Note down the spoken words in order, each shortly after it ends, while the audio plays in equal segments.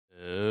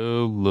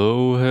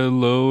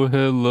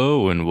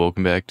and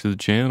welcome back to the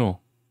channel.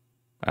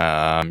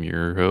 I'm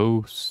your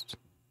host,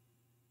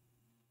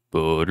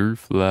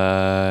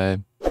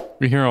 Butterrflyy.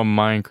 We're here on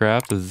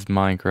Minecraft. This is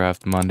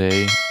Minecraft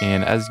Monday,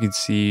 and as you can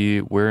see,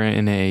 we're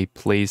in a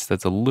place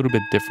that's a little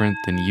bit different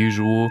than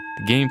usual.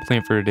 The game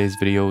plan for today's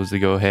video is to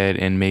go ahead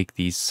and make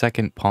the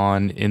second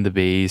pond in the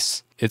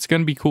base. It's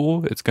gonna be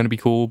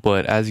cool,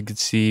 but as you can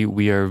see,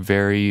 we are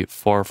very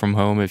far from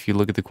home. If you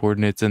look at the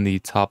coordinates in the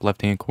top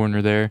left hand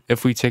corner there,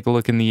 if we take a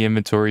look in the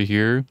inventory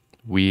here,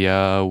 we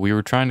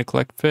were trying to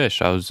collect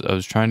fish. I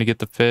was trying to get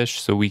the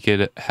fish so we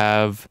could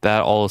have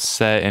that all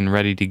set and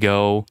ready to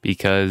go,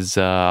 because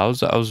I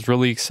was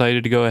really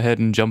excited to go ahead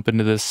and jump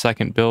into this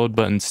second build,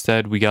 but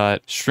instead we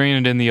got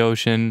stranded in the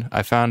ocean.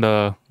 I found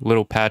a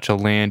little patch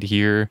of land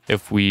here.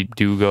 If we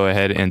do go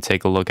ahead and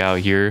take a look out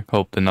here,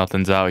 hope that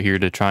nothing's out here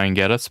to try and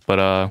get us,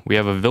 but we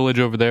have a village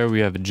over there, we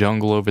have a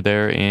jungle over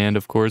there, and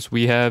of course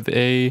we have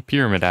a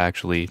pyramid.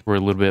 Actually, we're a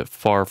little bit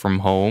far from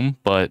home,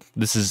 but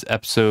this is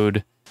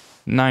episode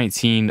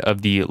 19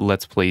 of the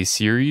Let's Play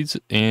series,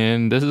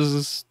 and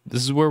this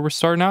is where we're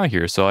starting out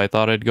here. So I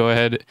thought I'd go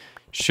ahead,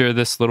 share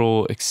this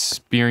little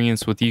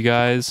experience with you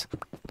guys.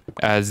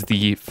 As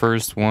the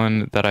first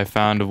one that I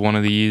found of one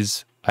of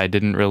these, I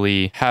didn't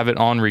really have it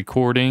on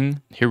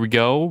recording. Here we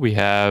go. We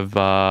have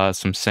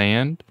some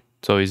sand.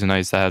 It's always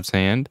nice to have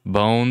sand.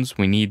 Bones,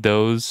 we need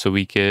those so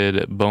we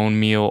could bone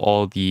meal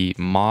all the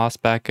moss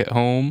back at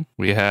home.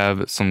 We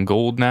have some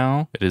gold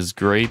now. It is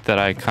great that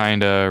I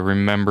kind of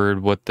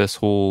remembered what this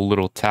whole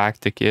little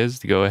tactic is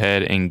to go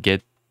ahead and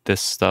get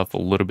this stuff a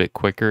little bit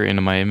quicker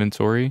into my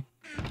inventory.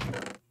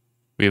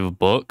 We have a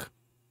book.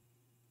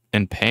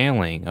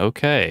 Impaling,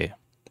 okay.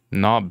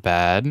 Not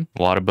bad.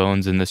 A lot of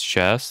bones in this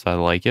chest. I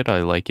like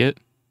it,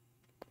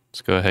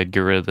 Let's go ahead and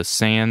get rid of the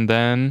sand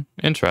then.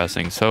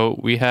 Interesting. So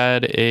we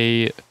had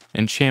a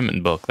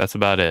enchantment book. That's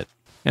about it.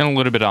 And a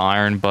little bit of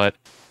iron, but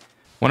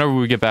whenever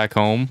we get back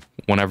home,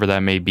 whenever that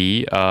may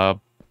be,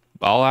 I'll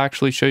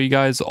actually show you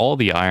guys all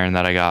the iron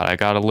that I got. I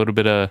got a little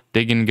bit of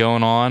digging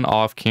going on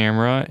off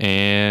camera,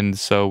 and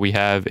so we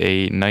have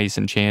a nice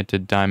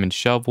enchanted diamond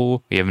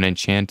shovel. We have an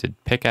enchanted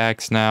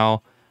pickaxe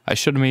now. I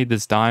should have made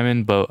this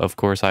diamond, but of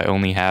course I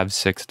only have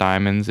 6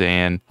 diamonds,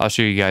 and I'll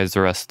show you guys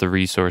the rest of the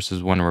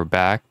resources when we're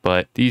back.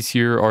 But these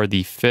here are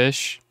the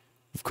fish.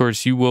 Of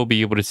course, you will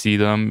be able to see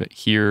them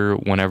here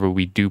whenever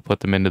we do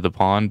put them into the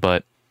pond,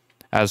 but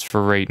as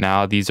for right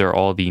now, these are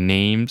all the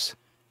names.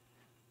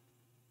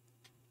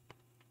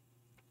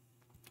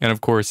 And of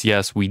course,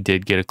 yes, we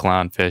did get a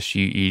clownfish.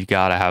 You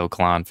gotta have a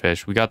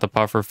clownfish. We got the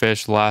puffer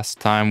fish last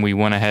time we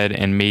went ahead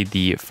and made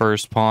the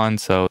first pond.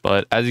 So,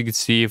 but as you can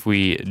see, if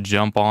we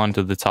jump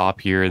onto the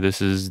top here,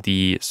 this is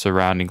the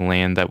surrounding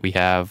land that we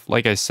have.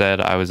 Like I said,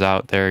 I was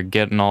out there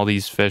getting all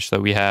these fish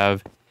that we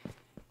have,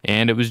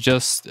 and it was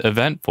just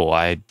eventful.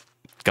 I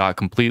got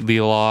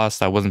completely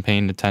lost. I wasn't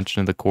paying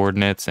attention to the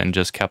coordinates and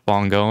just kept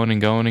on going and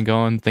going and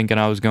going, thinking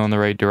I was going the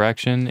right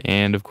direction.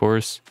 And of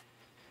course,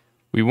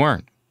 we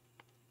weren't.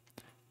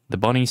 The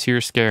bunnies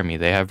here scare me.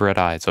 They have red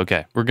eyes.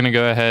 Okay, we're going to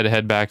go ahead,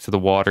 head back to the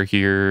water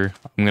here.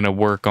 I'm going to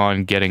work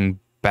on getting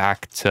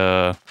back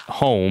to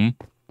home,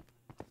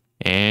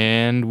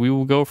 and we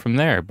will go from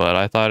there. But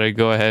I thought I'd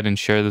go ahead and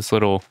share this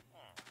little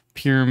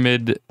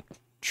pyramid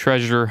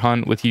treasure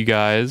hunt with you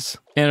guys.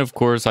 And of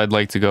course, I'd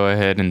like to go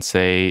ahead and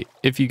say,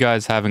 if you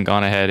guys haven't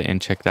gone ahead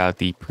and checked out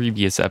the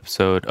previous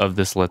episode of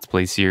this Let's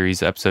Play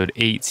series, episode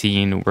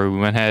 18, where we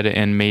went ahead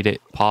and made it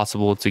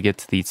possible to get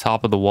to the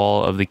top of the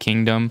wall of the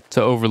kingdom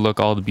to overlook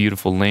all the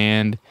beautiful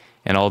land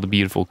and all the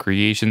beautiful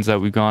creations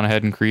that we've gone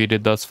ahead and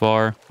created thus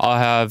far. I'll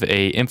have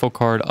a info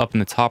card up in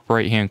the top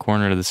right hand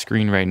corner of the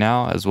screen right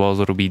now, as well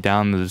as it'll be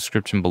down in the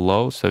description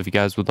below. So if you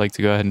guys would like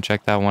to go ahead and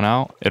check that one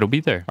out, it'll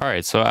be there. All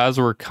right, so as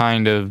we're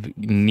kind of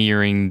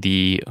nearing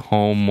the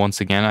home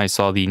once again, I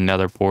saw the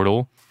nether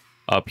portal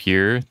up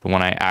here, the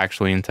one I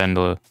actually intend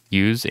to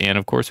use. And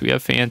of course we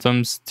have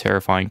phantoms.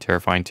 Terrifying,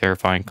 terrifying,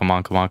 terrifying. Come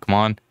on, come on, come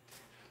on.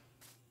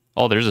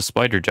 Oh, there's a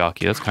spider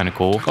jockey. That's kind of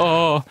cool.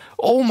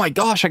 Oh my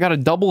gosh, I got a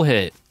double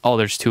hit. Oh,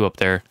 there's 2 up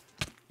there.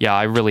 Yeah,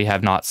 I really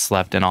have not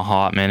slept in a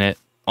hot minute.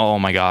 Oh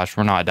my gosh,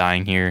 we're not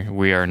dying here.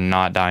 We are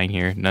not dying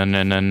here. No,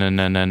 no, no, no,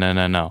 no, no, no,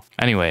 no, no.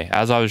 Anyway,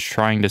 as I was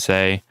trying to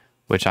say,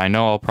 which I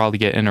know I'll probably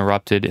get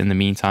interrupted in the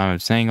meantime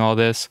of saying all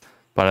this,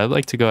 but I'd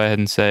like to go ahead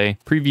and say,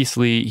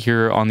 previously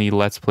here on the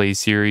Let's Play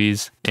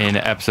series, in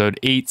episode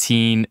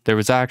 18, there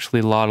was actually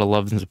a lot of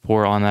love and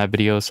support on that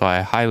video, so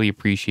I highly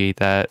appreciate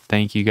that.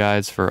 Thank you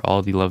guys for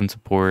all the love and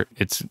support.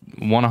 It's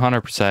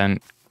 100%,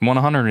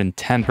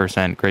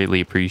 110% greatly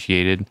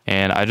appreciated.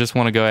 And I just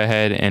want to go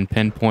ahead and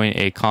pinpoint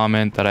a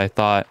comment that I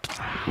thought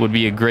would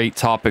be a great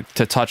topic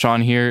to touch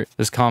on here.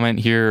 This comment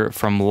here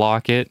from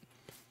Lockett.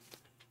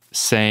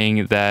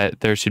 saying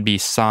that there should be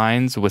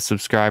signs with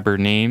subscriber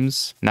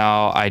names.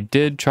 Now, I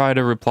did try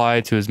to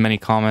reply to as many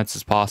comments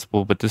as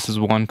possible, but this is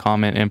one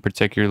comment in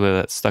particular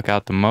that stuck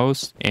out the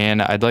most.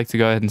 And I'd like to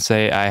go ahead and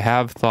say I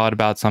have thought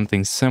about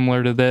something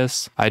similar to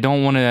this. I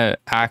don't want to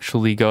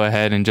actually go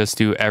ahead and just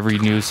do every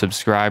new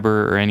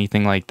subscriber or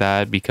anything like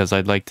that, because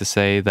I'd like to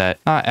say that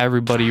not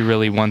everybody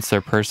really wants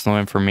their personal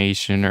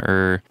information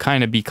or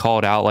kind of be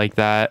called out like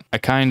that. I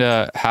kind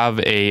of have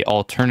a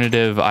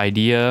alternative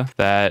idea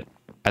that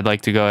I'd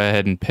like to go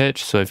ahead and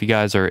pitch. So if you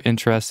guys are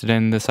interested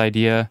in this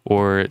idea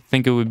or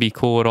think it would be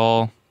cool at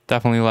all,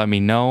 definitely let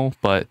me know.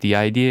 But the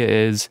idea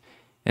is,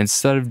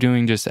 instead of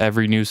doing just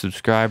every new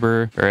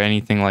subscriber or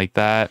anything like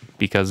that,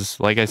 because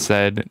like I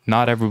said,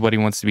 not everybody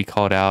wants to be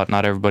called out,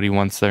 not everybody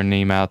wants their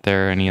name out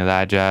there, any of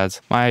that jazz.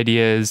 My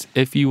idea is,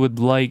 if you would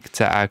like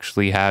to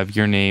actually have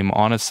your name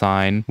on a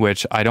sign,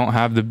 which I don't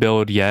have the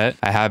build yet,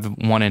 I have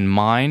one in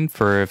mind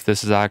for if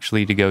this is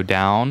actually to go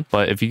down,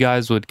 but if you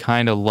guys would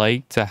kind of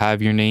like to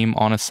have your name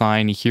on a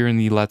sign here in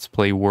the Let's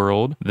Play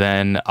world,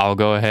 then I'll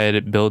go ahead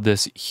and build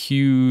this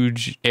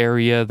huge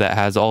area that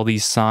has all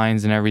these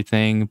signs and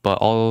everything, but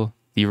all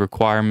the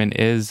requirement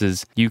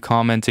is you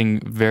commenting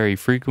very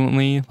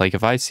frequently. Like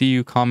if I see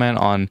you comment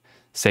on,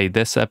 say,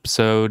 this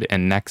episode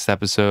and next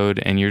episode,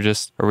 and you're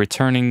just a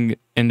returning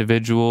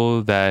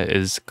individual that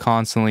is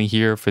constantly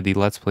here for the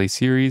Let's Play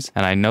series,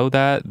 and I know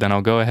that, then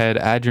I'll go ahead,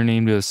 add your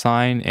name to a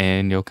sign,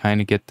 and you'll kind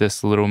of get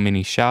this little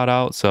mini shout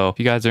out. So if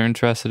you guys are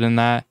interested in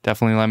that,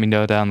 definitely let me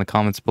know down in the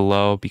comments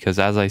below, because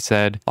as I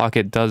said,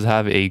 Pocket does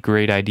have a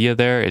great idea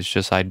there. It's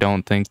just I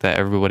don't think that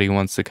everybody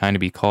wants to kind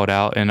of be called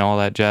out and all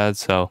that jazz.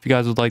 So if you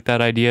guys would like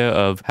that idea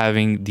of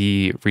having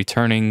the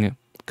returning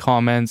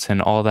comments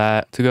and all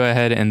that to go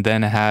ahead and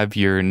then have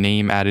your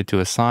name added to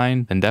a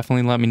sign, then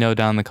definitely let me know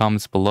down in the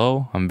comments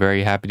below. I'm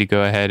very happy to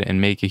go ahead and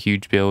make a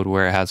huge build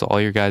where it has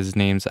all your guys'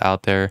 names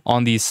out there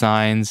on these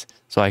signs,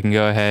 so I can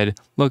go ahead,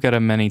 look at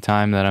them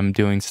anytime that I'm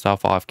doing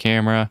stuff off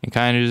camera, and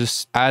kind of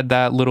just add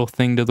that little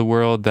thing to the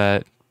world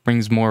that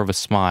brings more of a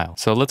smile.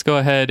 So let's go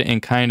ahead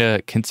and kind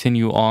of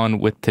continue on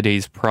with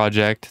today's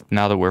project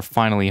now that we're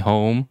finally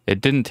home.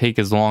 It didn't take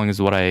as long as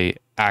what I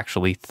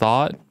actually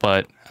thought,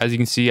 but as you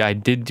can see, I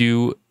did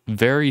do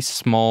very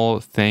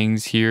small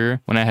things here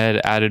when I had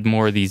added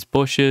more of these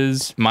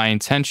bushes. My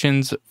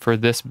intentions for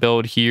this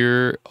build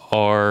here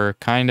are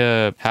kind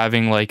of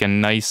having like a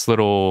nice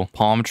little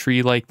palm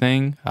tree like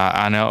thing.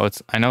 I know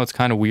it's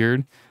kind of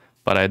weird,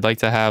 but I'd like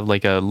to have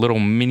like a little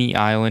mini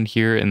island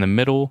here in the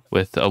middle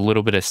with a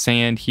little bit of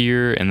sand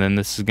here, and then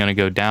this is going to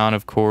go down,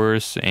 of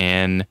course,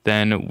 and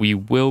then we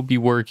will be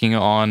working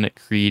on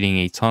creating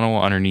a tunnel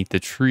underneath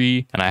the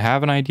tree, and I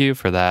have an idea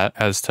for that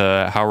as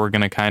to how we're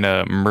going to kind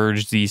of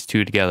merge these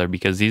two together,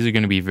 because these are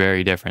going to be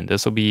very different.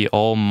 This will be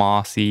all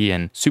mossy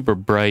and super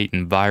bright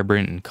and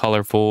vibrant and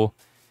colorful,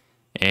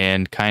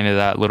 and kind of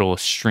that little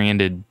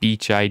stranded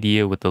beach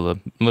idea with the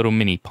little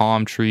mini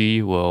palm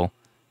tree will...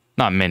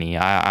 Not many.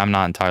 I'm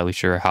not entirely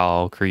sure how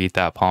I'll create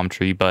that palm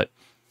tree, but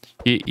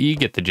you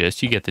get the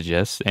gist. You get the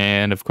gist.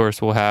 And of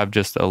course, we'll have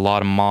just a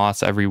lot of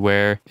moss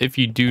everywhere. If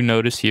you do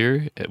notice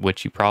here,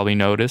 which you probably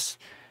noticed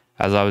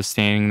as I was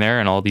standing there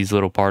and all these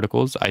little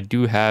particles, I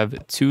do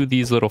have two of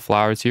these little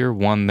flowers here,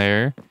 one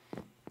there,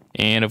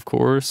 and of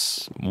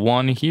course,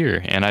 one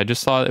here. And I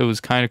just thought it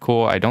was kind of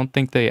cool. I don't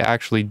think they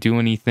actually do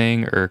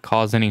anything or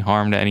cause any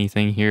harm to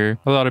anything here.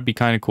 I thought it'd be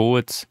kind of cool.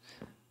 It's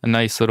a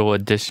nice little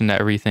addition to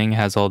everything.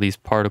 Has all these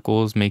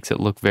particles, makes it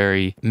look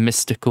very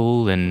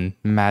mystical and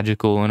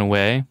magical in a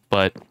way.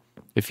 But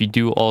if you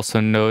do also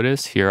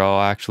notice here,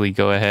 I'll actually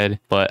go ahead,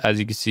 but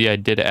as you can see, I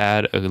did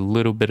add a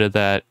little bit of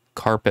that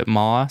carpet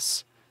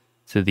moss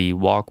to the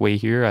walkway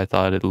here. I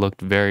thought it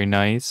looked very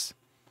nice.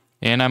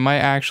 And I might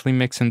actually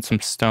mix in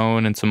some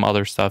stone and some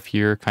other stuff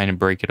here, kind of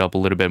break it up a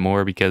little bit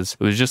more because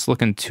it was just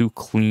looking too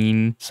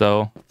clean.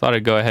 So I thought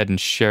I'd go ahead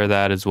and share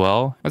that as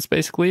well. That's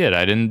basically it.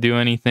 I didn't do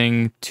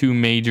anything too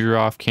major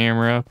off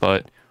camera,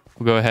 but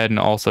we'll go ahead and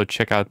also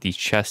check out the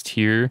chest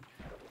here.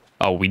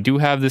 Oh, we do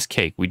have this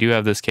cake. We do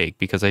have this cake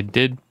because I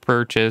did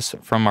purchase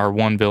from our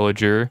one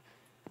villager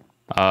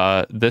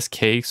this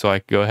cake, so I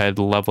could go ahead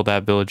and level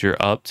that villager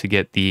up to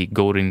get the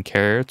golden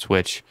carrots,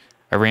 which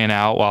I ran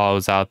out while I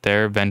was out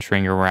there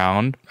venturing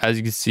around. As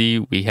you can see,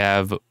 we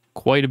have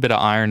quite a bit of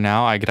iron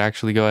now. I could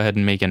actually go ahead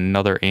and make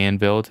another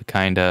anvil to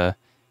kind of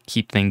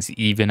keep things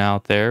even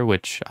out there,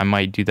 which I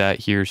might do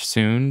that here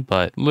soon,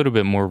 but a little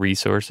bit more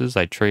resources.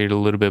 I traded a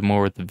little bit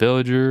more with the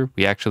villager.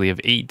 We actually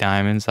have 8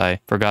 diamonds. I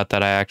forgot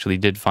that I actually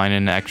did find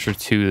an extra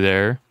 2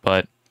 there,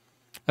 but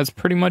that's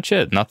pretty much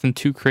it. Nothing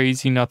too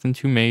crazy, nothing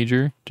too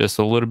major. Just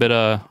a little bit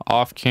of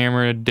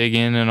off-camera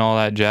digging and all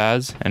that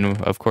jazz.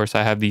 And of course,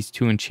 I have these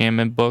 2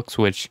 enchantment books,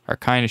 which are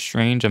kind of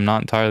strange. I'm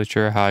not entirely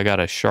sure how I got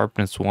a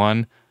sharpness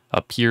 1,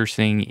 a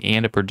piercing,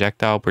 and a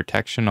projectile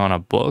protection on a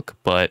book,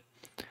 but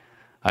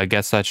I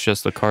guess that's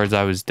just the cards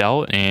I was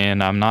dealt,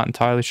 and I'm not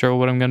entirely sure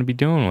what I'm going to be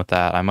doing with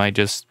that. I might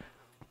just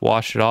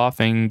wash it off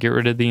and get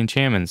rid of the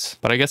enchantments.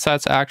 But I guess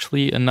that's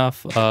actually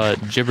enough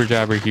jibber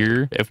jabber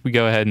here. If we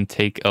go ahead and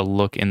take a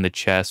look in the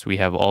chest, we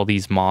have all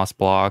these moss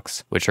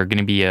blocks, which are going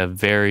to be a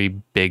very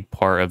big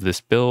part of this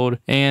build.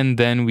 And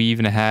then we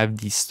even have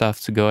the stuff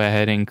to go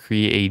ahead and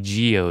create a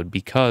geode,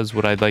 because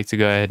what I'd like to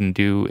go ahead and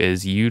do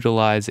is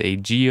utilize a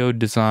geode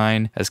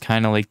design as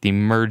kind of like the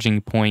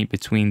merging point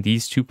between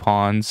these two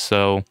ponds.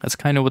 So that's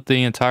kind of what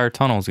the entire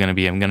tunnel is going to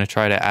be. I'm going to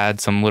try to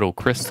add some little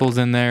crystals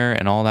in there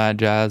and all that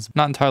jazz.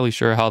 Not entirely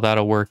sure how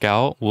that'll work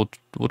out. We'll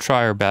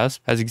try our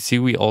best. As you can see,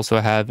 we also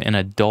have an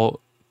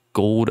adult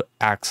gold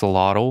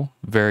axolotl.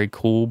 Very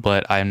cool,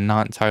 but I'm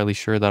not entirely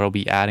sure that I'll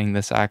be adding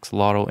this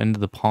axolotl into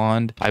the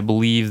pond. I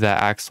believe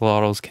that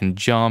axolotls can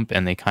jump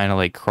and they kind of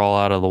like crawl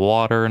out of the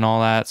water and all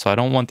that, so I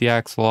don't want the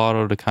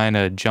axolotl to kind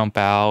of jump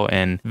out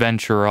and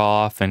venture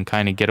off and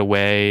kind of get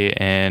away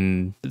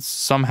and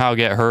somehow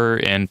get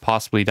hurt and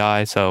possibly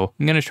die. So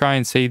I'm gonna try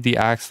and save the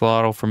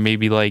axolotl for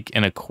maybe like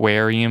an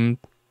aquarium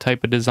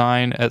type of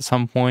design at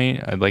some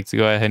point. I'd like to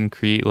go ahead and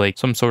create like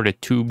some sort of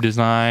tube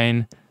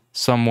design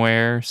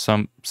somewhere,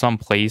 some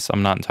place,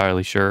 I'm not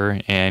entirely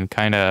sure, and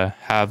kind of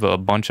have a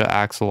bunch of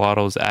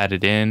axolotls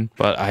added in.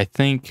 But I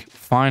think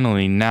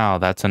finally now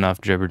that's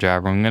enough jibber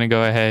jabber. I'm gonna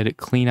go ahead,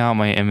 clean out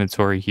my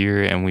inventory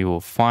here, and we will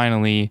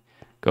finally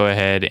go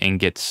ahead and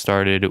get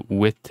started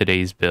with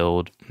today's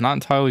build. I'm not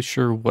entirely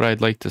sure what I'd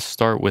like to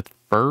start with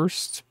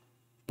first,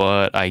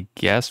 but I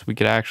guess we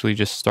could actually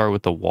just start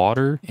with the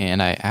water,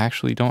 and I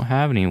actually don't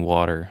have any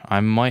water. I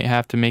might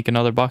have to make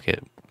another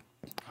bucket.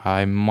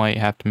 I might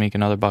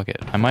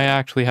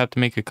actually have to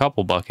make a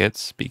couple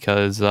buckets,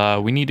 because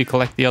we need to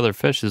collect the other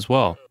fish as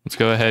well. Let's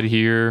go ahead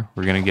here.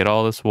 We're going to get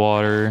all this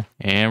water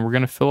and we're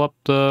going to fill up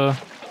the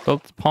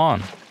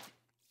pond.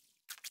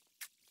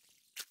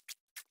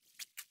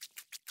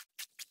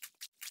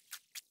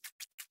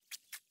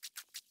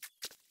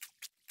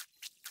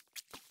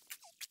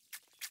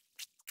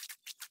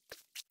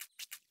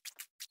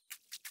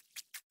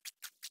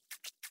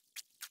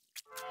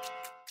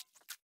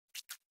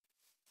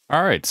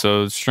 All right,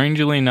 so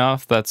strangely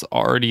enough, that's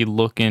already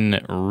looking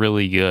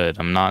really good.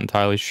 I'm not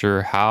entirely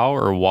sure how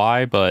or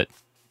why, but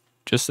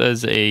just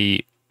as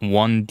a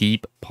one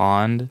deep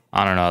pond,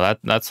 I don't know,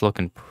 that's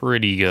looking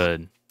pretty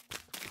good.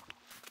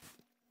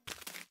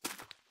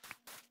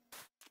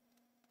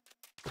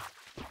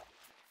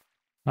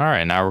 All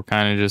right, now we're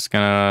kind of just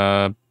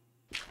gonna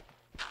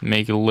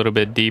make it a little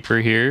bit deeper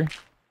here.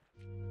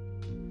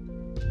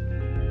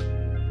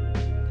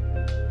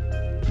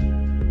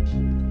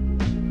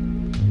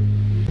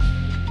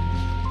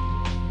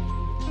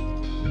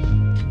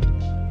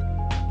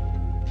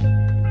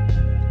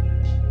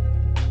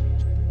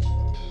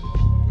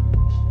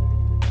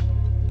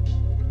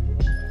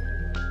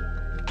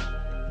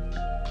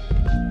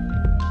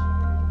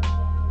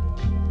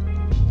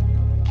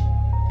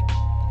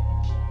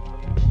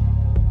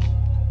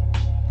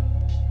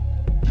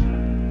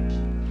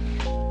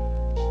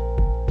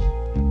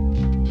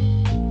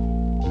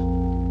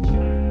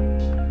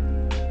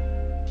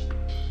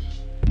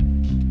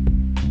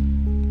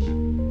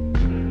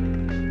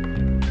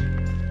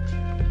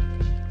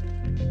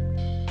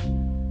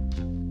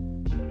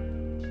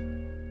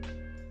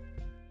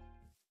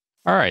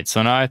 All right,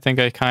 so now I think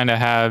I kind of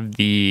have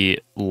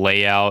the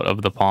layout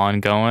of the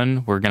pond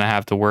going. We're going to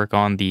have to work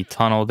on the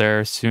tunnel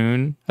there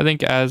soon. I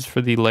think as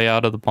for the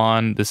layout of the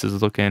pond, this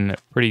is looking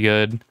pretty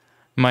good.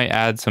 Might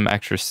add some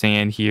extra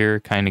sand here,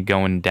 kind of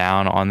going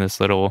down on this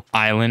little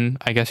island,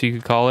 I guess you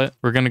could call it.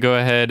 We're going to go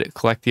ahead,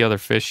 collect the other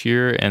fish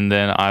here, and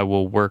then I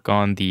will work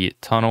on the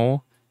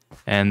tunnel,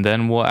 and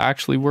then we'll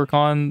actually work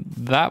on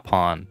that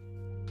pond.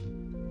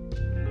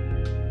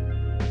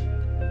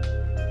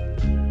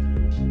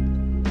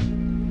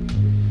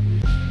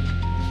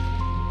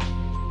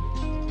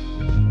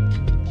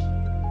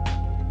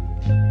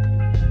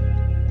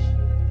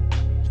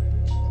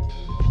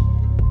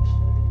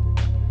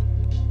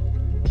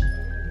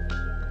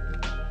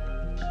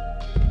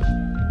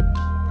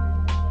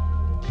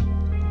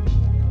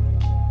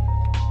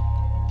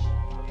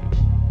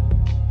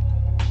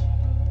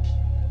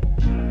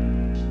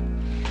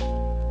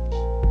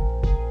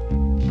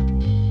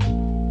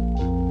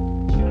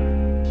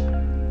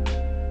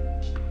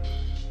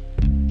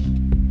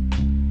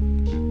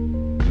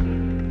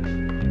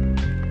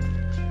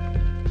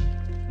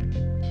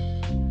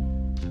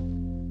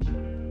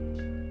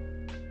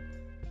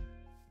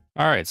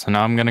 All right, so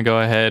now I'm going to go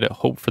ahead,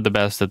 hope for the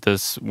best that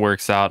this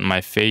works out in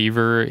my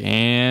favor,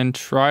 and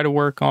try to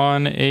work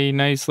on a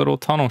nice little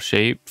tunnel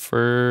shape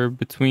for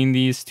between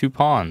these two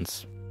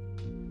ponds.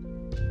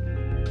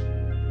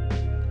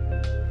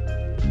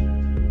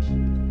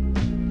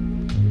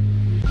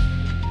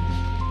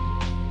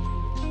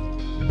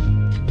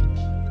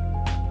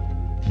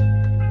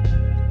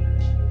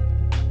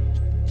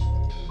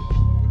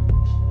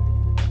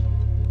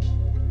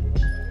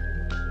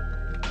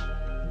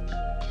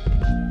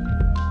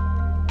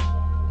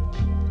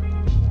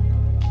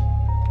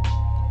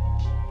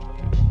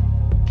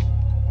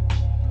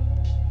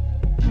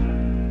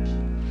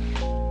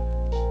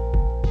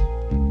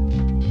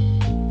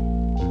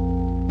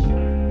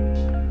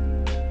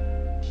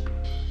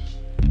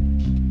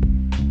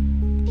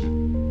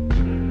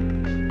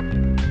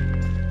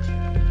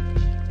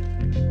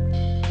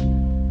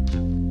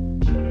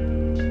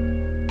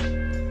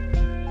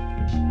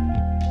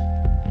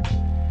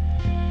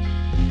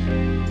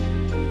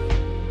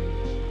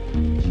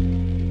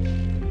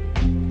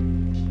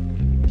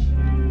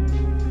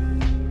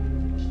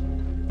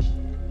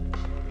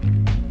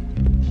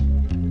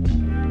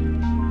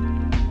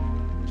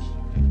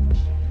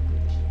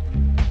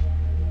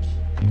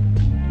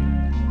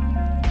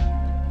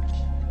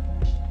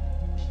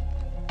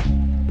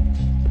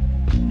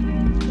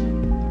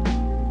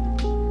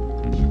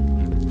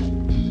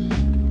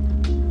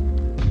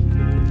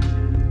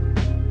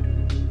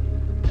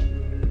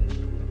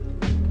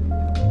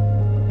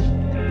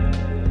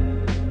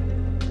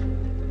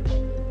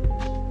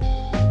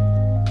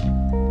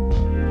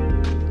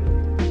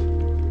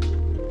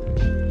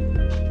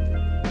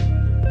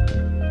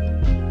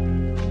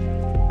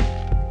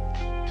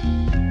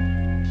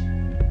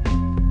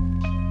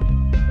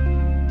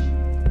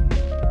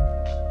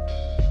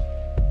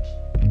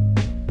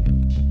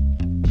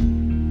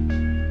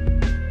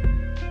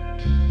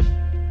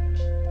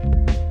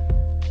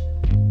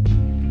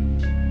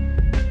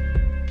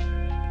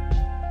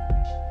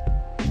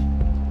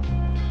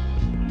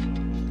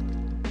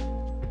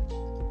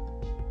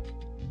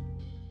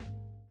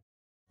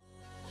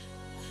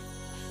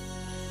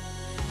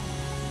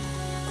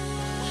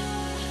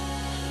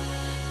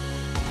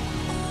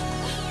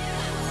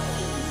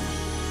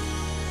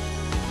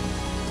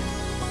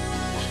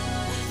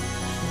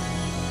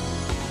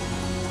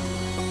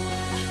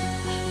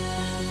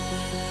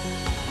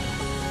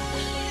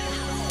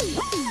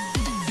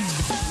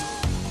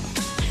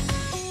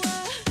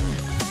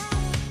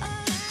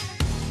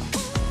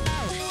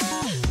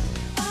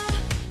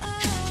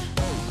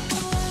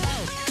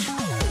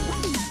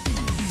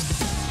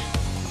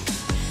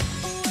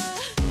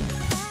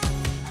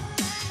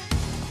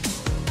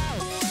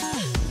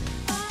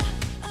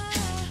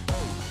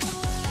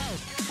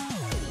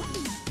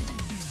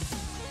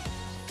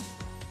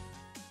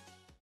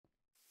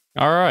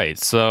 All right,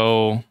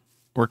 so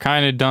we're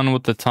kind of done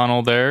with the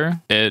tunnel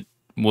there. It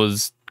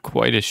was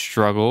quite a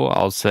struggle,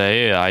 I'll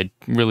say. I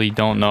really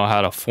don't know how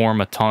to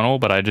form a tunnel,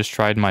 but I just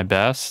tried my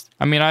best.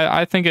 I mean,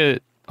 I think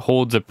it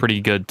holds a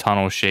pretty good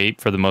tunnel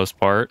shape for the most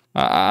part.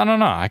 I don't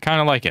know, I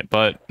kind of like it,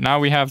 but now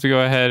we have to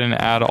go ahead and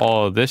add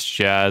all of this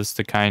jazz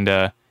to kind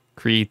of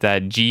create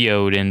that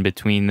geode in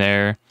between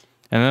there.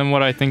 And then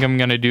what I think I'm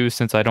going to do,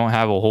 since I don't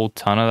have a whole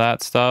ton of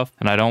that stuff,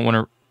 and I don't want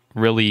to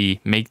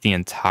really make the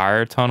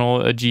entire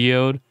tunnel a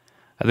geode,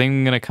 I think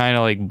I'm going to kind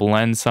of like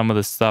blend some of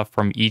the stuff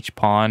from each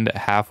pond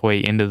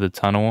halfway into the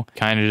tunnel.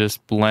 Kind of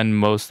just blend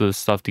most of the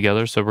stuff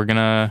together. So we're going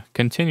to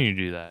continue to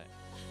do that.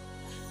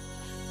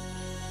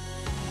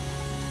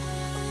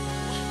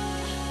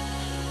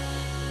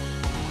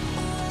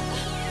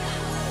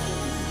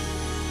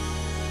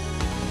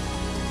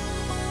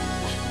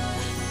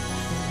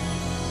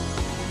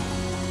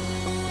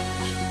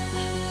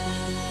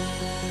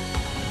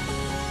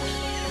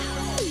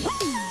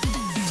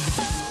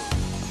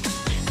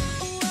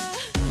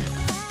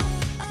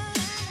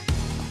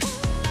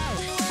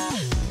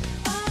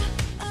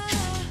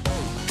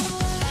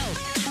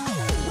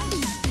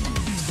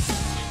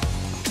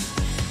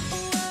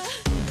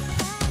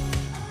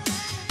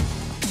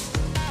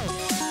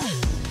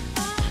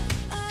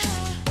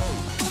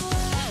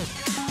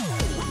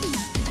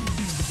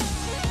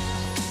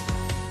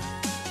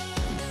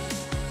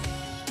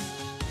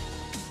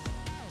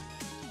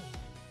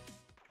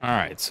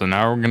 Alright, so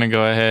now we're going to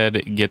go ahead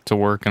and get to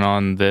working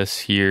on this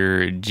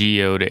here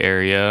geode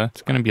area.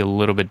 It's going to be a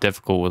little bit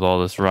difficult with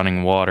all this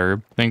running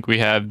water. I think we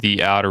have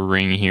the outer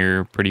ring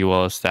here pretty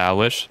well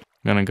established.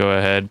 I'm going to go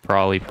ahead,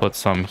 probably put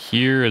some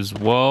here as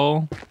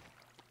well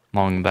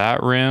along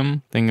that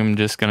rim. I think I'm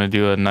just going to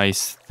do a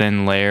nice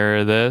thin layer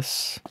of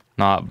this,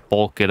 not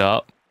bulk it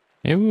up.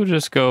 Maybe we'll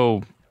just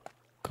go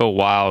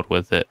wild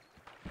with it.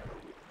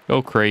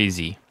 Go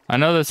crazy. I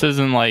know this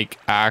isn't like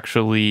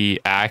actually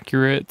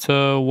accurate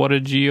to what a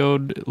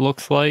geode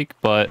looks like,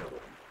 but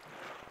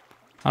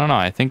I don't know.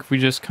 I think if we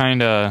just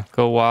kind of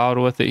go wild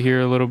with it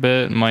here a little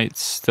bit, it might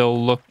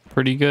still look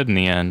pretty good in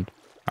the end.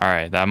 All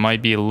right, that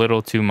might be a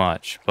little too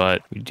much,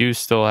 but we do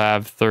still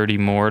have 30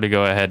 more to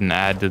go ahead and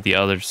add to the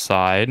other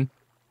side.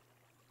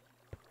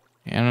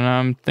 And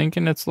I'm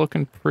thinking it's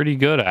looking pretty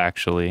good,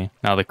 actually.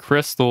 Now, the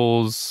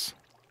crystals,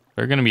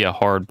 they're going to be a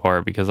hard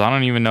part because I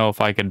don't even know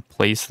if I could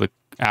place the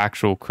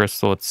actual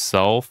crystal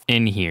itself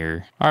in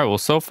here. All right, well,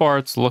 so far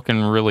it's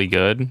looking really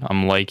good.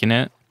 I'm liking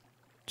it.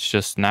 It's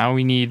just now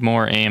we need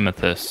more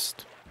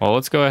amethyst. Well,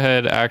 let's go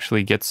ahead and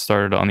actually get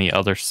started on the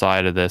other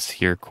side of this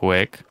here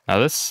quick. Now,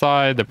 this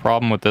side, the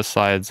problem with this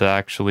side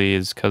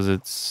is because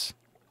it's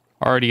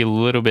already a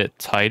little bit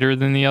tighter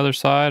than the other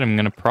side. I'm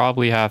going to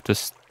probably have to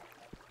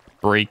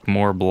break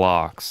more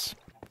blocks.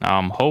 Now,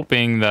 I'm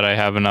hoping that I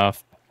have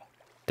enough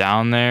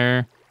down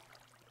there.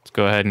 Let's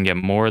go ahead and get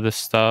more of this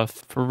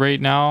stuff. For right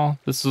now,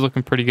 this is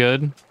looking pretty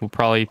good. We'll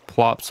probably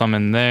plop some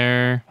in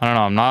there. I don't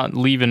know, I'm not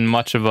leaving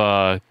much of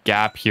a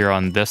gap here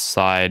on this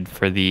side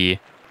for the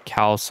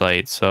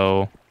calcite,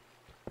 so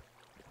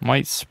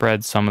might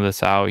spread some of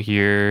this out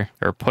here,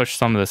 or push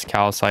some of this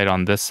calcite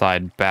on this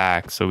side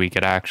back so we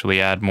could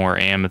actually add more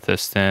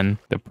amethyst in.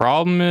 The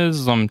problem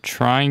is I'm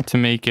trying to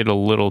make it a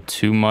little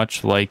too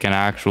much like an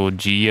actual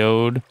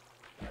geode,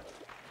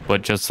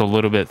 but just a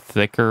little bit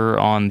thicker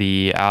on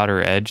the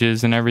outer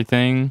edges and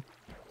everything.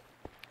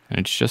 And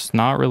it's just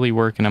not really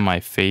working in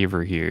my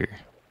favor here.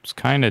 It's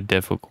kind of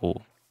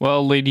difficult.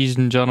 Well, ladies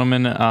and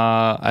gentlemen,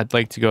 I'd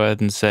like to go ahead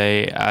and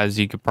say, as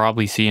you could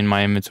probably see in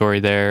my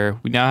inventory there,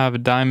 we now have a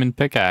diamond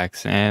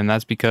pickaxe. And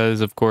that's because,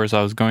 of course,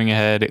 I was going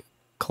ahead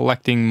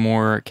collecting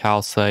more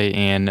calcite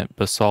and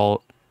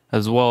basalt,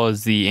 as well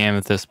as the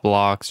amethyst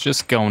blocks,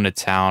 just going to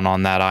town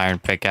on that iron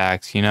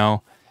pickaxe, you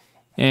know?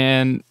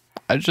 And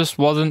I just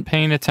wasn't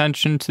paying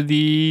attention to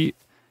the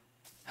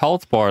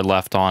health bar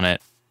left on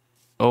it.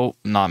 Oh,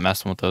 not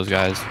messing with those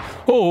guys.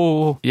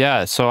 Oh,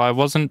 yeah, so I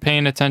wasn't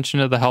paying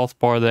attention to the health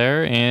bar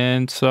there,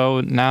 and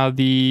so now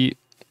the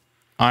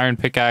iron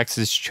pickaxe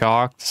is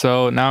chalked.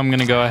 So now I'm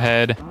going to go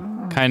ahead,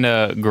 kind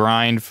of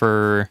grind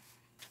for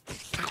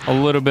a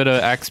little bit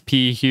of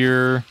XP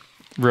here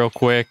real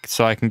quick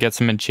so I can get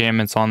some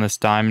enchantments on this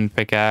diamond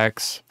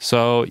pickaxe.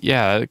 So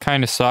yeah, it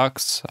kind of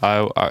sucks.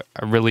 I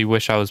really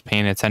wish I was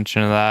paying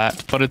attention to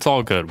that, but it's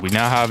all good. We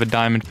now have a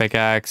diamond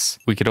pickaxe.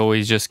 We could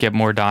always just get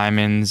more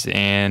diamonds,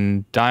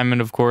 and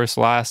diamond of course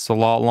lasts a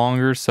lot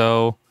longer,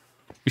 so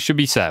we should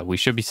be set. We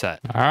should be set.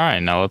 All right,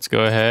 now let's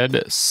go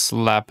ahead,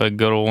 slap a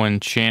good old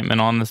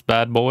enchantment on this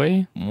bad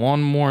boy.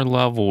 One more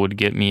level would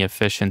get me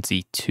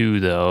efficiency 2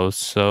 though,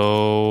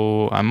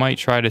 so I might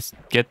try to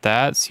get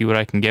that, see what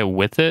I can get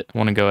with it. I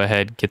want to go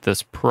ahead, get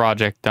this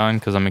project done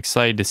because I'm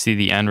excited to see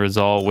the end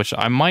result, which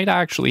I might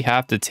actually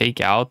have to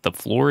take out the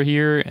floor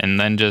here and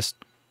then just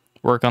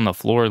work on the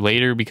floor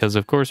later, because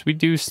of course we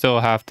do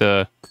still have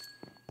to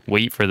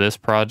wait for this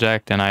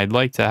project, and I'd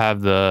like to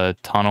have the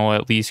tunnel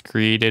at least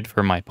created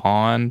for my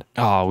pond.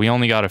 Oh, we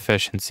only got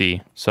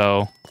efficiency,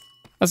 so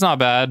that's not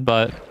bad,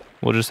 but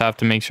we'll just have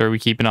to make sure we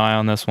keep an eye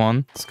on this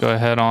one. Let's go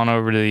ahead on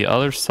over to the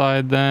other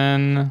side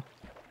then.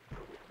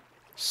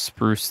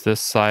 Spruce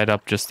this side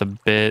up just a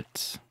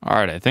bit. All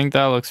right, I think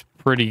that looks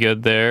pretty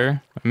good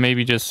there.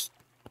 Maybe just,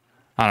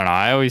 I don't know.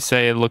 I always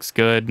say it looks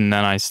good and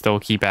then I still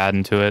keep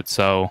adding to it.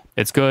 So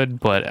it's good,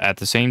 but at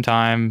the same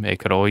time, it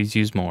could always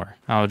use more.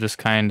 I'll just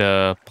kind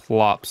of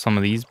plop some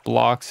of these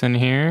blocks in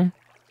here.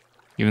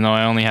 Even though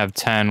I only have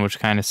 10, which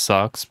kind of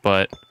sucks,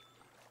 but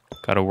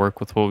got to work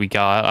with what we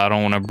got. I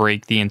don't want to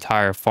break the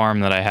entire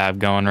farm that I have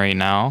going right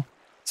now.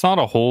 It's not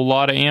a whole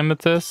lot of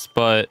amethyst,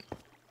 but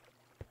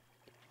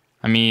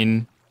I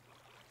mean,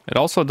 it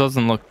also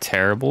doesn't look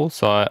terrible.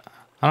 So I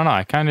don't know.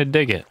 I kind of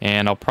dig it.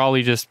 And I'll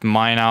probably just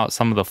mine out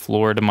some of the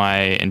floor to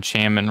my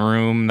enchantment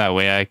room. That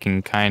way I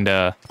can kind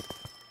of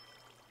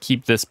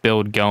keep this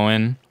build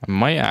going. I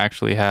might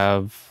actually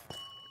have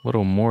a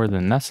little more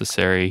than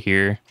necessary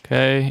here.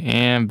 Okay,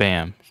 and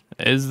bam.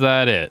 Is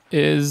that it?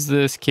 Is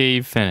this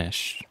cave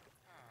finished?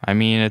 I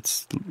mean,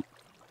 it's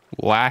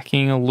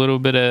lacking a little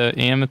bit of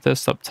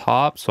amethyst up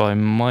top, so I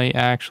might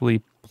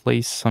actually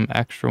place some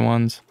extra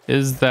ones.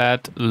 Is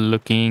that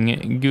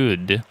looking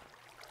good?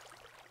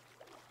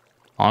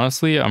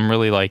 Honestly, I'm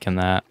really liking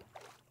that.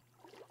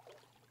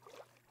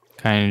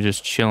 Kind of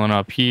just chilling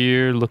up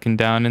here, looking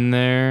down in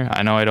there.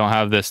 I know I don't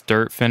have this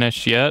dirt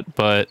finished yet,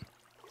 but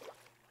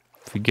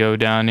if we go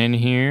down in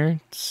here,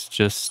 it's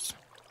just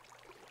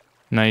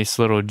nice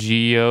little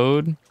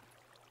geode.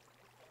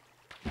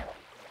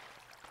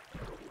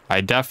 I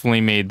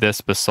definitely made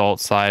this basalt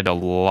side a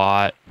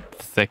lot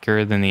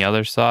thicker than the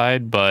other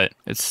side, but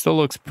it still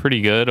looks pretty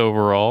good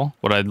overall.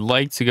 What I'd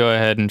like to go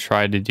ahead and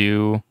try to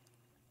do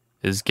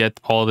is get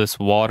all this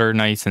water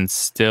nice and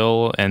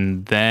still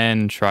and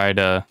then try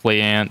to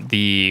plant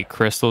the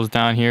crystals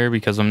down here,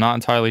 because I'm not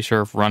entirely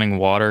sure if running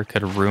water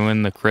could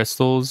ruin the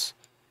crystals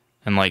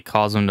and like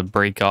cause them to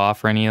break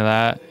off or any of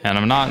that. And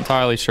I'm not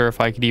entirely sure if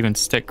I could even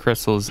stick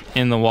crystals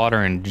in the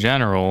water in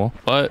general,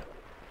 but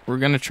we're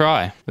gonna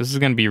try. This is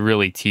gonna be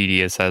really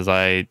tedious as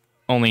I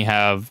only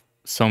have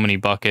so many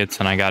buckets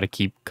and I gotta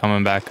keep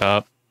coming back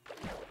up,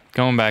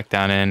 going back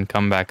down in,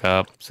 come back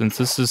up. Since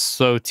this is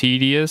so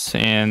tedious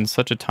and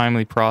such a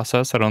timely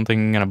process, I don't think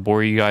I'm gonna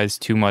bore you guys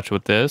too much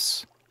with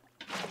this.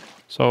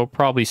 So I'll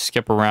probably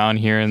skip around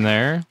here and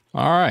there.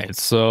 All right,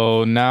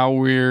 so now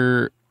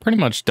we're pretty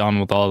much done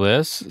with all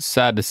this.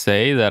 Sad to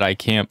say that I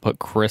can't put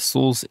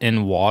crystals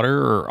in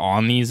water or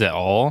on these at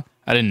all.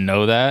 I didn't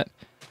know that.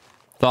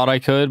 Thought I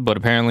could, but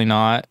apparently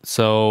not.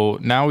 So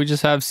now we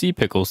just have sea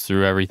pickles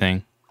through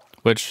everything,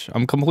 which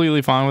I'm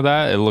completely fine with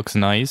that. It looks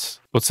nice.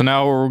 But so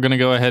now what we're going to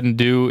go ahead and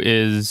do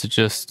is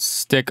just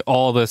stick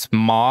all this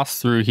moss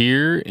through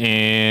here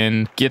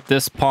and get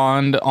this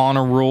pond on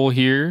a roll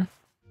here.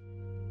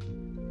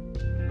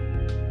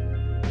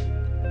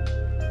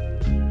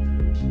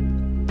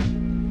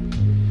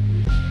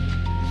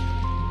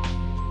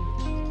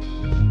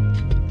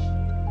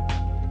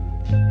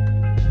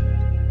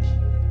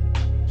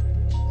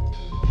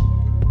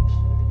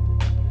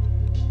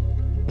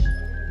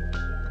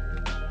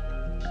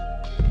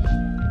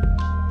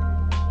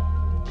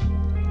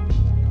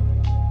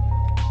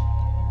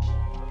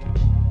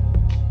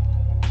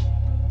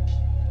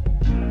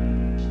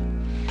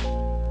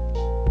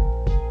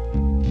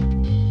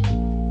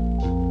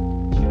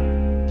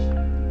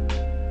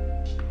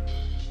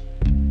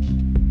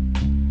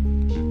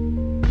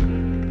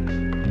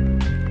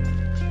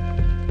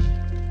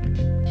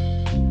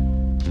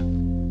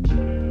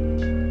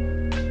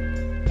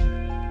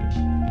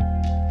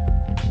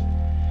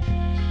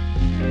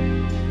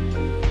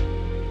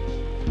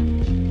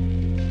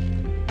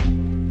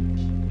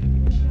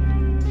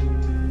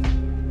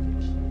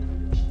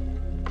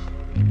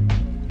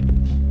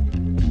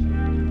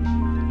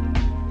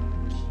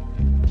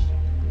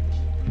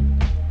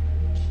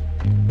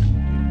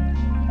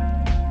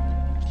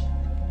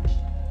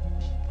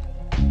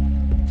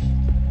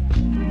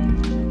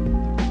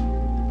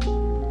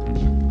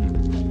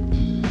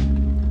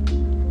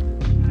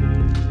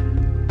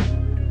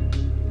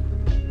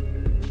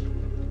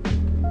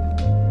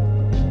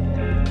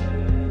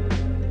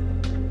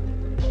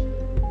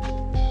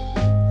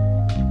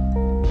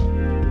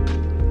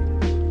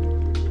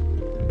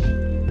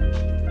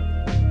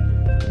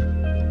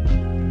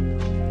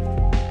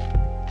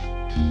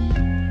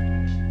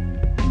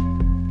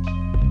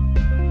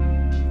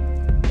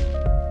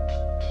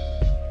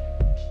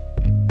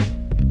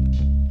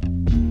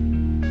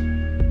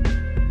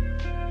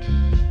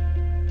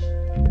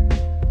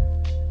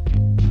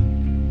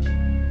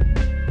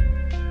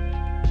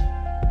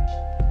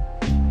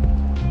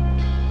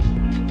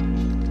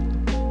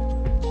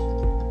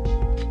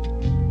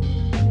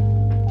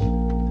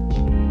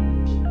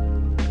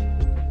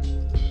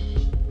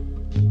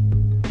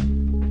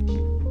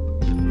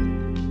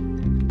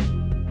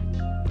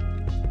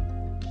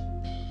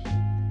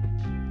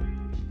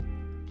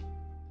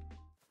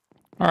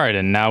 All right,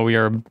 and now we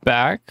are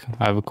back.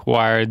 I've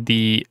acquired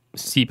the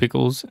sea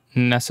pickles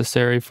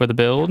necessary for the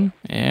build,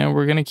 and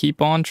we're gonna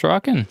keep on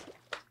trucking.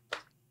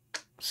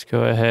 Let's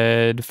go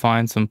ahead,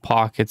 find some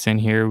pockets in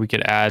here. We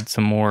could add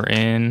some more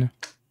in.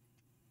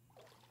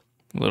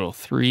 Little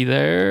 3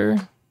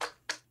 there,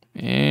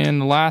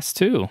 and the last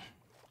 2.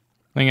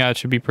 I think that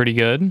should be pretty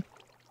good.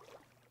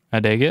 I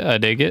dig it. I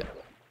dig it.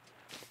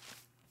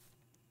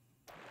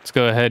 Let's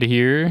go ahead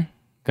here.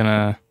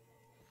 Gonna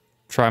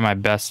try my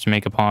best to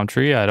make a palm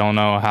tree. I don't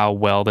know how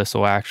well this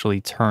will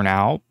actually turn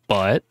out,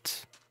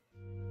 but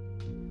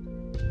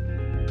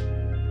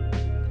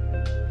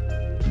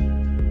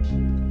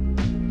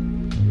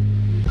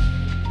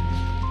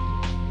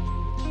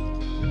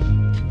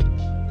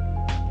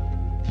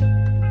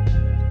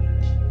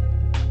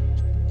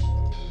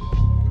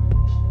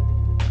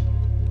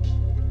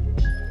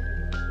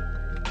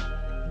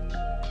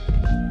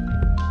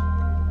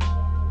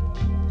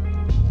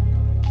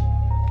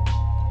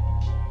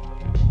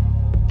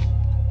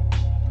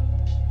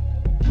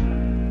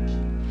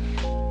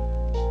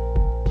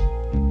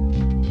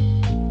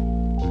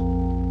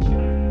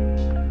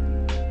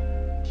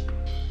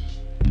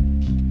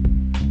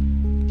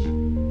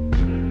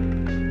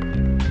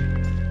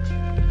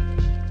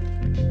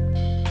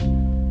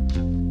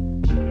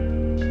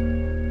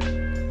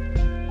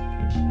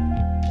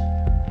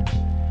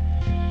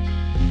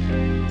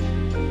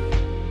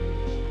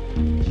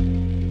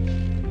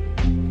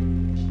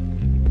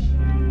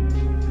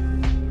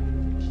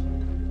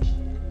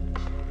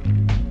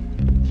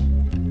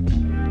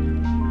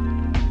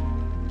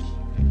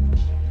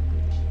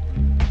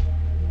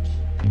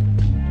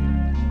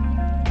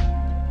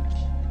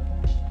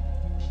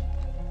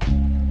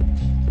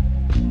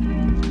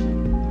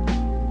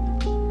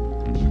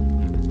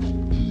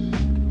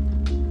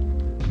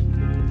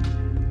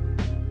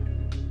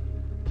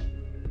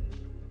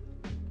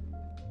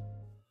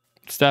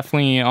it's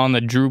definitely on the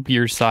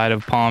droopier side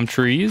of palm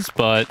trees,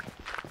 but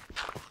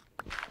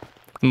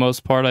for the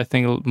most part, I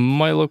think it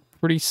might look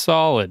pretty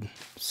solid.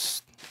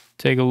 Let's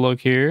take a look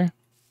here.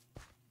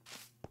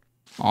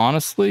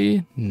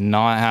 Honestly,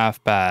 not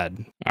half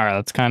bad. All right,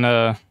 let's kind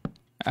of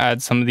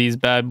add some of these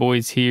bad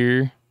boys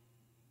here.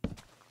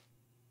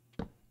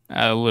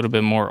 Add a little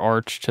bit more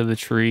arch to the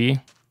tree.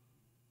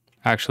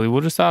 Actually,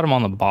 we'll just add them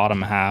on the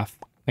bottom half.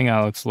 I think that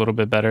looks a little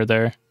bit better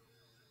there.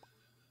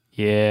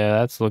 Yeah,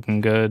 that's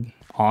looking good.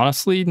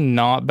 Honestly,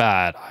 not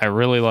bad. I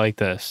really like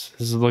this.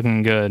 This is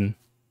looking good.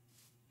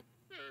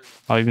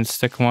 I'll even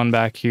stick one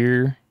back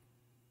here.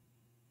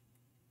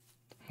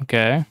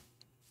 Okay.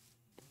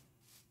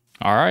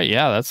 All right,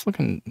 yeah, that's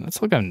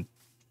looking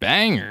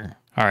banger.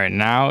 All right,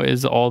 now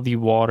is all the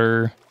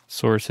water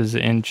sources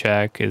in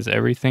check? Is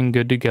everything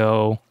good to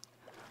go?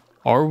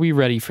 Are we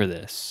ready for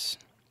this?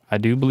 I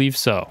do believe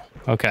so.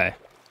 Okay.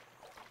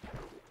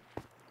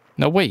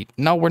 No, wait.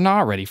 No, we're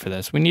not ready for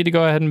this. We need to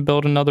go ahead and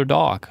build another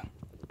dock.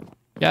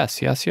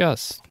 Yes, yes,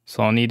 yes.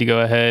 So I'll need to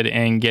go ahead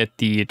and get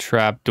the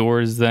trap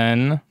doors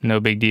then. No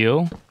big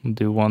deal. We'll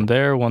do one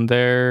there,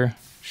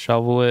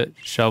 shovel it,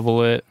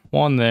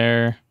 one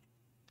there,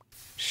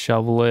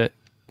 shovel it,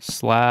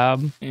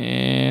 slab,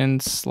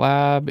 and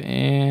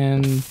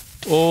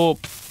oh,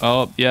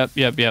 yep.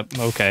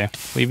 Okay,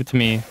 leave it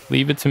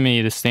to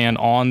me to stand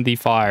on the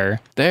fire.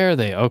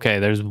 Okay,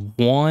 there's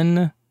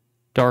one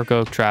dark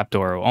oak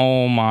trapdoor.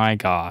 Oh my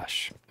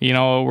gosh. You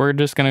know, we're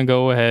just gonna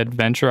go ahead,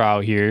 venture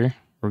out here.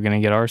 We're going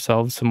to get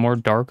ourselves some more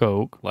dark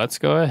oak. Let's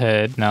go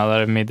ahead, now that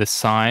I've made the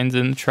signs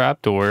in the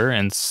trapdoor,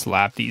 and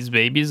slap these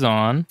babies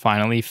on.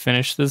 Finally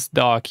finish this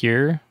dock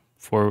here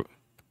for...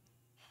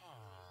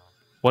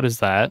 What is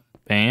that?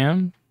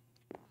 Bam.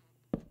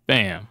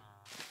 Bam.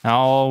 Now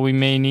all we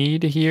may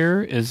need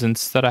here is,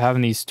 instead of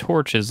having these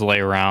torches lay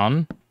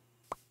around,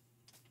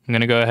 I'm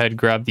going to go ahead and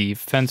grab the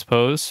fence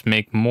posts,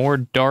 make more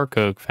dark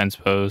oak fence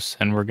posts,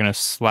 and we're going to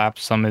slap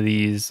some of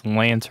these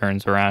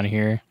lanterns around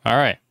here. All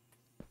right.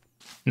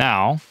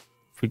 Now,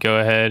 if we go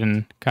ahead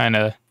and kind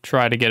of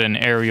try to get an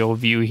aerial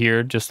view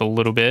here just a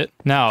little bit.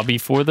 Now,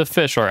 before the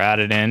fish are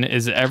added in,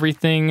 is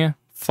everything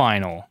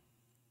final?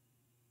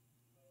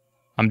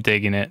 I'm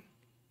digging it.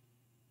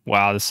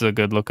 Wow, this is a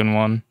good looking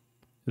one.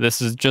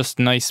 This is just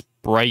nice,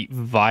 bright,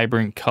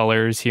 vibrant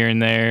colors here and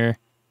there.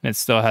 And it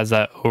still has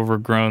that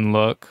overgrown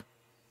look.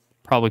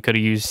 Probably could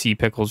have used sea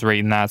pickles right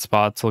in that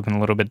spot. It's looking a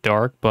little bit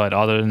dark, but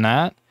other than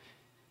that,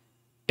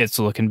 it's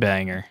looking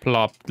banger.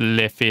 Plop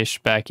the fish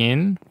back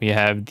in. We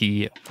have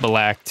the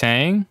black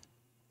tang,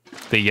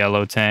 the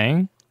yellow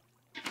tang,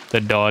 the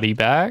dotty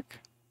back,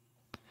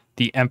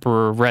 the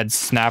emperor red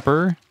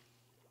snapper,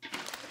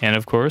 and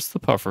of course the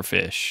puffer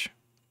fish.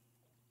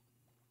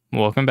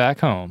 Welcome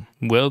back home.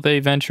 Will they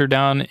venture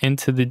down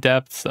into the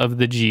depths of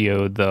the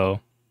geode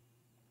though?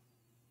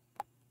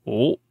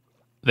 Oh,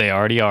 they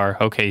already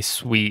are. Okay,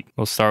 sweet.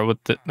 We'll start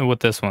with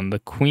this one, the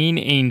queen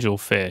angel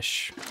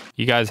fish.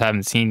 You guys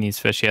haven't seen these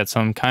fish yet, so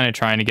I'm kind of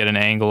trying to get an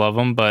angle of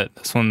them, but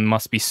this one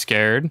must be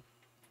scared.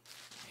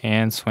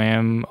 And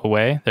swam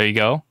away. There you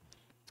go.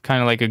 It's kind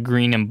of like a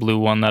green and blue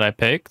one that I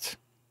picked.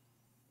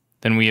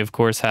 Then we, of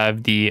course,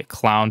 have the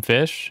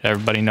clownfish.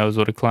 Everybody knows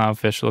what a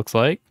clownfish looks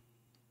like.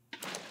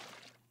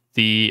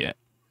 The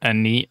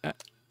anemone.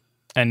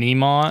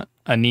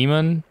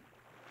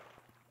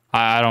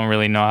 I don't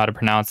really know how to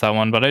pronounce that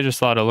one, but I just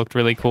thought it looked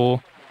really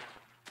cool.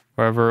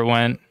 Wherever it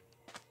went.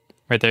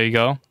 Right there you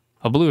go.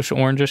 A bluish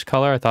orangish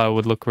color. I thought it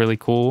would look really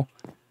cool.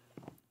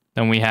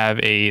 Then we have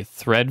a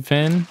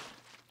threadfin.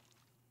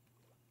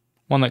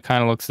 One that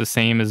kind of looks the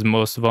same as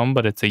most of them,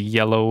 but it's a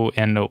yellow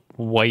and a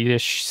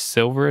whitish,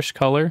 silverish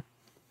color.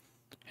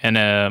 And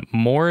a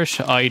Moorish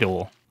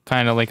idol,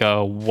 kind of like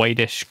a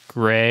whitish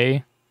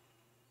gray.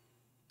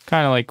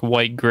 Kind of like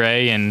white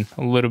gray and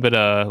a little bit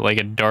of like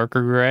a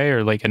darker gray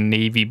or like a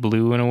navy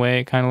blue in a way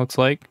it kind of looks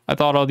like. I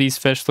thought all these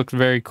fish looked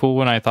very cool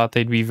and I thought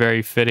they'd be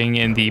very fitting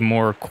in the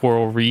more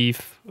coral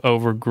reef,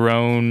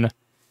 overgrown,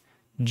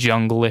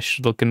 jungle-ish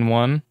looking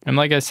one. And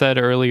like I said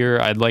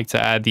earlier, I'd like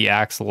to add the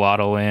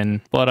axolotl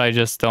in, but I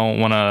just don't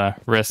want to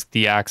risk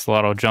the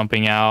axolotl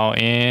jumping out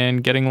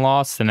and getting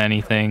lost in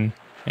anything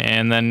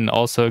and then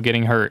also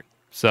getting hurt.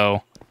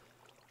 So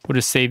we'll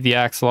just save the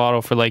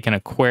axolotl for like an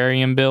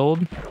aquarium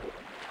build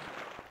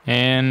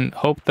and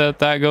hope that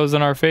that goes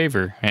in our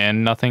favor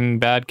and nothing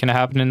bad can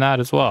happen in that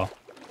as well.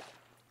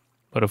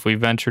 But if we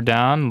venture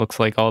down, looks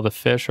like all the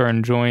fish are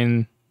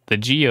enjoying the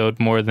geode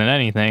more than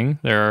anything.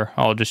 They're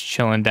all just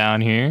chilling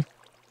down here.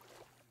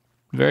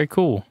 Very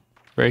cool.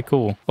 Very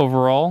cool.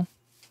 Overall,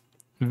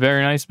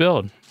 very nice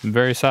build. I'm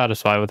very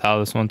satisfied with how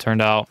this one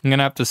turned out. I'm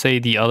gonna have to say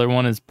the other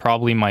one is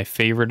probably my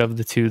favorite of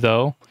the two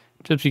though.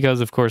 Just because,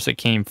 of course, it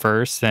came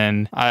first,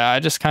 and I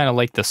just kind of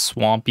like the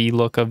swampy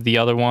look of the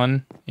other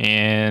one,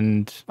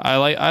 and I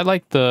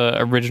like the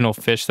original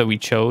fish that we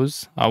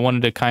chose. I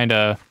wanted to kind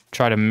of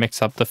try to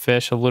mix up the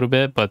fish a little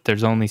bit, but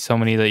there's only so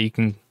many that you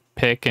can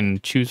pick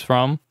and choose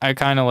from. I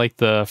kind of like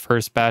the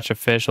first batch of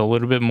fish a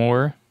little bit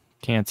more.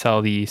 Can't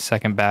tell the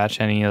second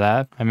batch any of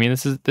that. I mean,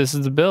 this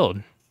is the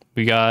build.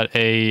 We got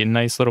a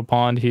nice little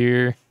pond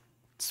here.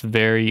 It's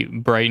very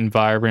bright and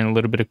vibrant. A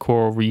little bit of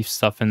coral reef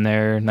stuff in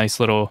there. Nice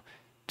little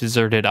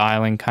deserted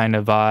island kind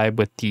of vibe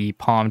with the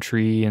palm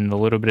tree and the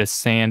little bit of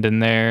sand in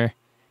there.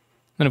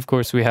 Then of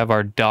course we have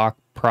our dock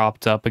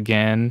propped up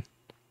again,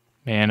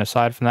 and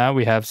aside from that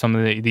we have some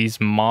of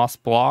these moss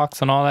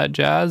blocks and all that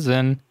jazz,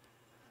 and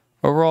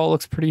overall it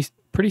looks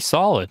pretty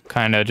solid.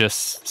 Kind of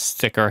just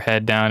stick our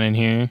head down in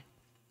here.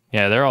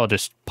 Yeah, they're all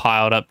just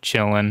piled up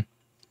chilling.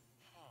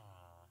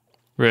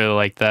 Really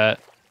like that.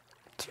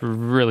 It's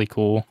really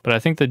cool. But I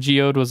think the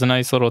geode was a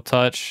nice little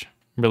touch.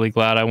 Really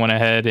glad I went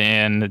ahead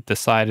and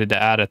decided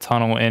to add a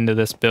tunnel into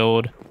this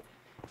build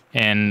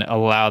and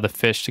allow the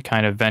fish to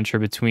kind of venture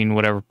between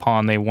whatever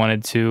pond they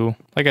wanted to.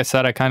 Like I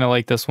said, I kind of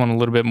like this one a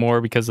little bit more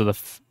because of the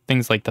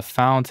things like the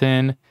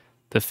fountain,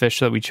 the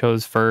fish that we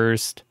chose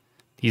first,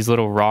 these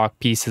little rock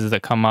pieces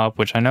that come up,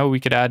 which I know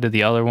we could add to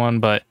the other one,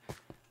 but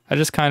I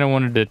just kind of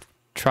wanted to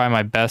try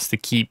my best to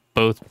keep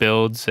both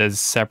builds as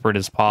separate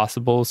as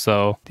possible.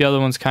 So the other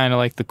one's kind of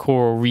like the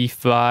coral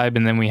reef vibe,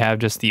 and then we have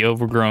just the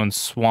overgrown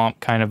swamp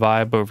kind of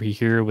vibe over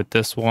here with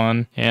this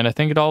one. And I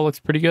think it all looks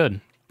pretty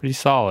good, pretty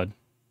solid.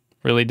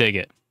 Really dig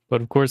it.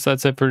 But of course,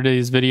 that's it for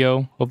today's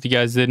video. Hope you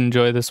guys did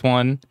enjoy this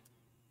one.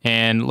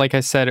 And like I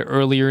said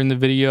earlier in the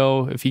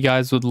video, if you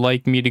guys would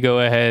like me to go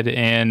ahead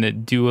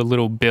and do a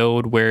little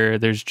build where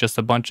there's just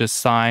a bunch of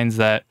signs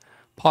that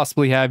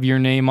possibly have your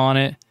name on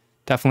it,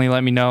 definitely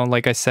let me know.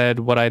 Like I said,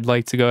 what I'd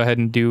like to go ahead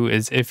and do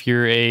is, if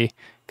you're a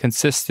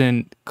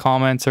consistent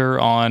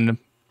commenter on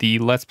the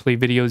Let's Play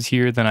videos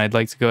here, then I'd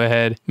like to go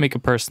ahead, make a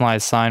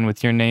personalized sign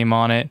with your name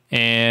on it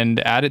and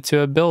add it to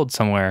a build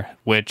somewhere,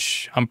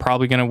 which I'm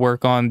probably going to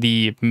work on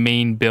the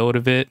main build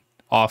of it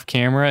off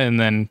camera and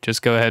then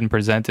just go ahead and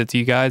present it to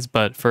you guys.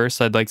 But first,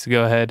 I'd like to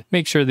go ahead,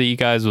 make sure that you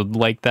guys would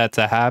like that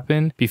to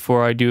happen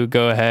before I do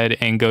go ahead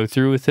and go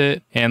through with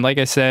it. And like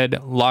I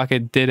said,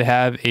 Locket did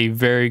have a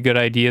very good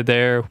idea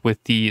there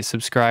with the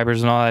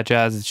subscribers and all that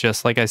jazz. It's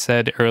just like I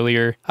said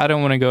earlier, I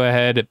don't want to go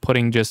ahead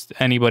putting just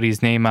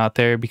anybody's name out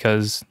there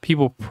because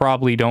people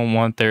probably don't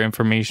want their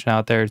information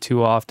out there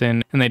too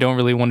often and they don't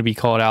really want to be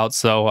called out.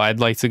 So I'd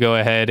like to go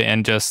ahead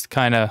and just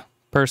kind of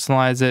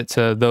personalize it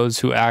to those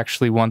who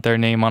actually want their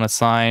name on a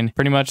sign.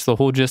 Pretty much the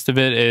whole gist of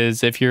it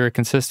is, if you're a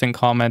consistent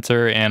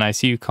commenter and I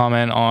see you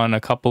comment on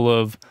a couple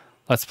of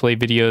Let's Play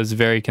videos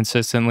very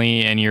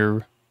consistently and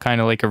you're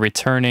kind of like a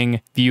returning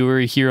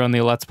viewer here on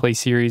the Let's Play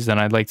series, then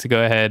I'd like to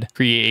go ahead,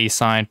 create a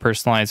sign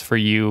personalized for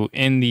you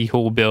in the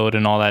whole build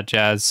and all that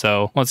jazz.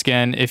 So once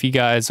again, if you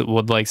guys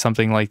would like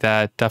something like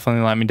that,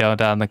 definitely let me know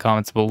down in the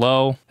comments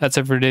below. That's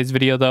it for today's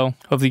video though.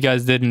 Hopefully you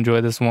guys did enjoy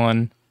this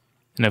one.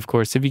 And of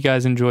course, if you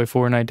guys enjoy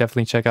Fortnite,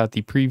 definitely check out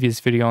the previous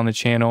video on the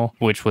channel,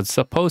 which was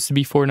supposed to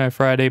be Fortnite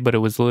Friday, but it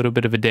was a little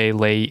bit of a day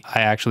late.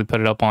 I actually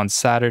put it up on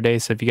Saturday,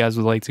 so if you guys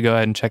would like to go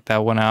ahead and check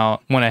that one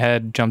out. Went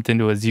ahead, jumped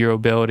into a zero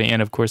build,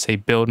 and of course a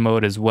build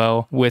mode as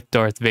well with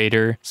Darth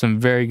Vader. Some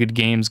very good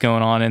games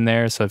going on in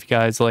there, so if you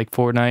guys like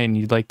Fortnite and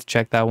you'd like to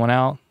check that one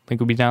out,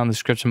 link will be down in the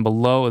description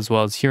below, as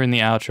well as here in the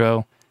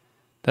outro.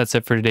 That's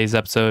it for today's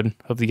episode.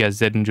 Hope you guys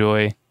did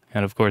enjoy,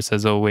 and of course,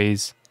 as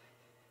always,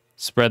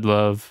 spread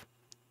love,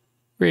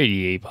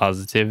 radiate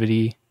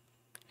positivity,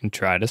 and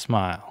try to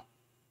smile.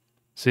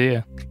 See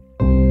ya.